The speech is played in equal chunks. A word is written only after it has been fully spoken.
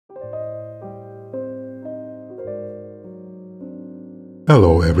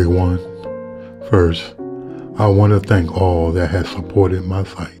Hello everyone. First, I want to thank all that has supported my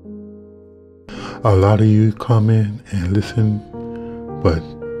site. A lot of you come in and listen, but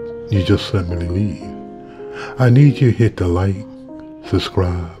you just suddenly leave. I need you to hit the like,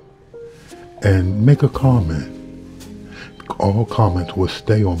 subscribe, and make a comment. All comments will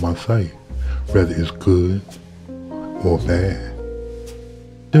stay on my site, whether it's good or bad.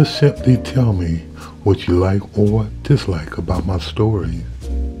 Just simply tell me what you like or dislike about my stories.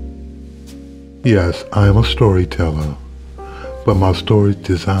 Yes, I am a storyteller, but my story is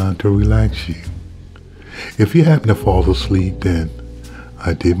designed to relax you. If you happen to fall asleep, then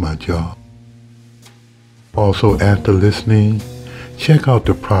I did my job. Also, after listening, check out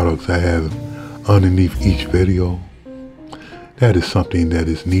the products I have underneath each video. That is something that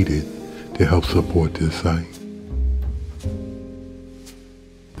is needed to help support this site.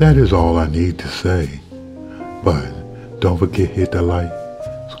 That is all I need to say, but don't forget to hit the like,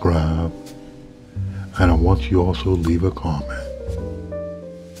 subscribe, and I want you also to leave a comment.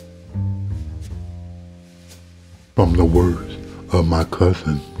 From the words of my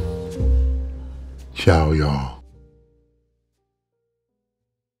cousin, ciao y'all.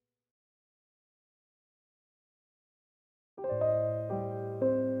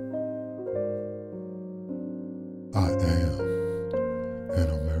 I am an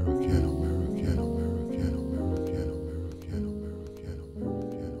American, American, American, American, American, American,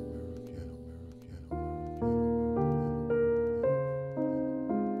 American, American,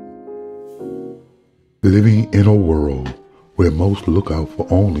 American. Living in a world where most look out for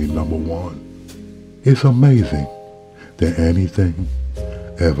only number one. It's amazing that anything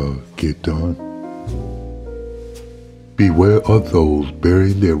ever get done. Beware of those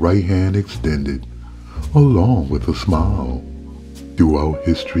burying their right hand extended along with a smile. Throughout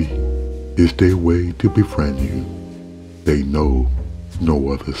history, it's their way to befriend you. They know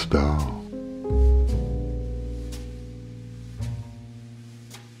no other style.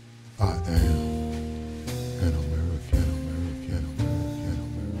 I am an American, American, American,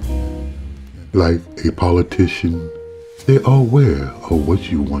 American. Like a politician, they are aware of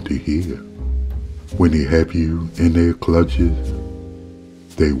what you want to hear. When they have you in their clutches,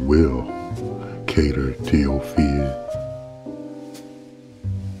 they will cater to your fears.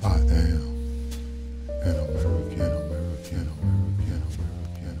 I am an American, American, American,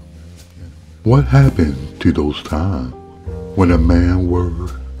 American, American. What happened to those times when a man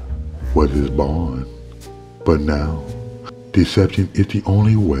word was his bond? But now, deception is the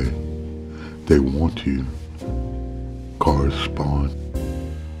only way they want to correspond.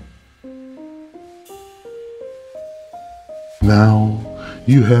 Now,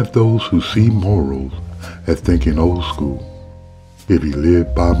 you have those who see morals as thinking old school. If you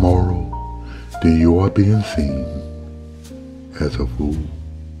live by moral, then you are being seen as a fool.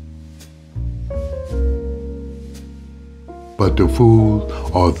 But the fools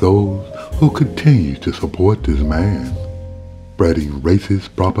are those who continue to support this man, spreading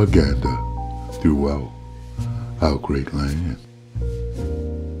racist propaganda throughout our great land.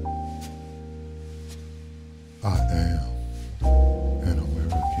 I am an American,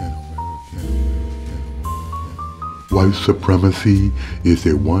 American, American, American. White supremacy is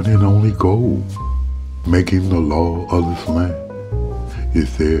their one and only goal. Making the law of this land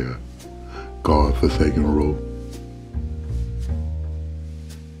is their God-forsaken role.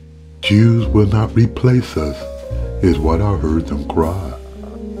 Jews will not replace us, is what I heard them cry.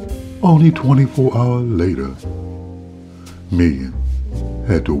 Only 24 hours later, millions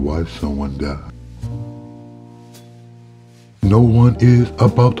had to watch someone die. No one is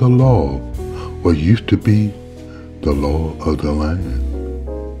about the law, what used to be the law of the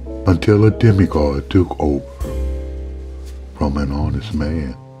land, until a demigod took over from an honest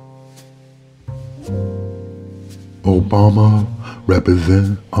man. Obama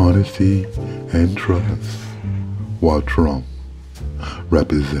represents honesty and trust, while Trump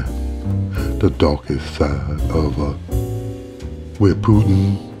represents the darkest side of us, with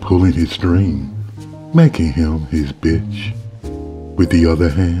Putin pulling his string, making him his bitch. With the other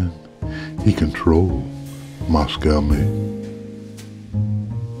hand, he controls Moscow.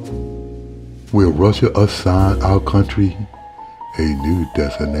 Will Russia assign our country a new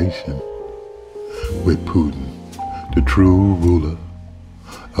destination, with Putin the true ruler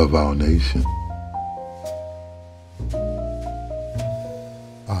of our nation?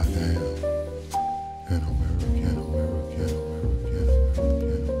 I am an American, American, American, American,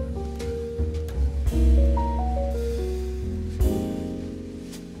 American.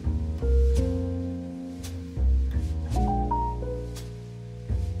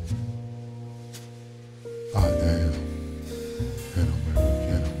 I am an American.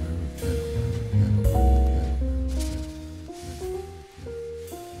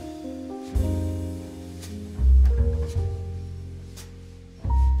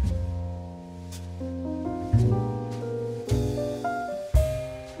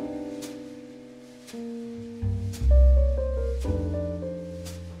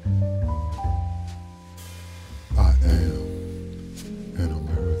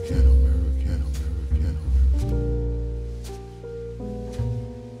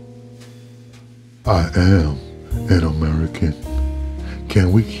 I am an American.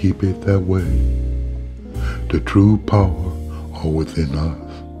 Can we keep it that way? The true power are within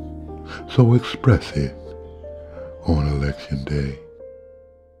us, so express it on Election Day.